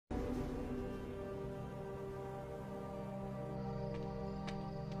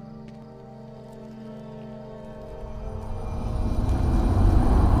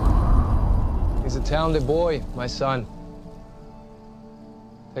a talented boy, my son.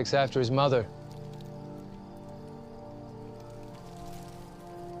 Takes after his mother.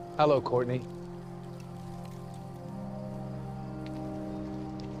 Hello, Courtney.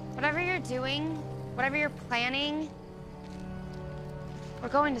 Whatever you're doing, whatever you're planning, we're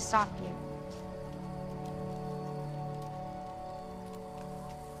going to stop you.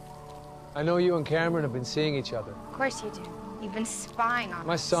 I know you and Cameron have been seeing each other. Of course you do. You've been spying on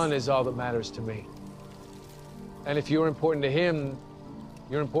My us. son is all that matters to me. And if you're important to him,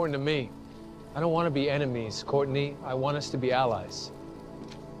 you're important to me. I don't want to be enemies, Courtney. I want us to be allies.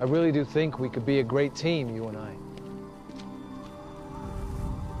 I really do think we could be a great team, you and I.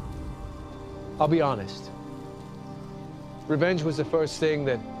 I'll be honest. Revenge was the first thing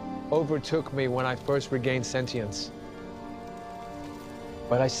that overtook me when I first regained sentience.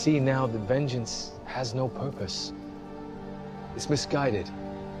 But I see now that vengeance has no purpose. It's misguided,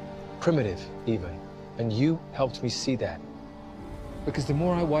 primitive even, and you helped me see that. Because the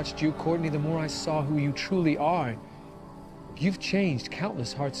more I watched you, Courtney, the more I saw who you truly are. You've changed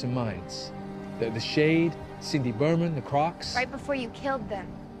countless hearts and minds. The Shade, Cindy Berman, the Crocs. Right before you killed them.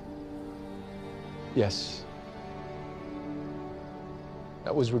 Yes.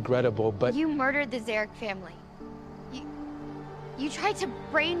 That was regrettable, but... You murdered the 𝗧𝗃 family. You tried to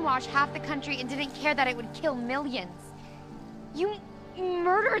brainwash half the country and didn't care that it would kill millions. You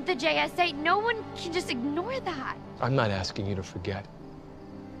murdered the JSA. No one can just ignore that. I'm not asking you to forget.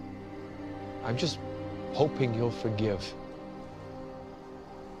 I'm just hoping you'll forgive.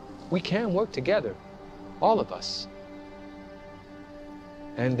 We can work together, all of us.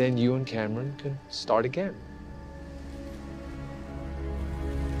 And then you and Cameron can start again.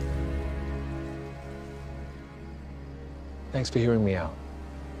 Thanks for hearing me out.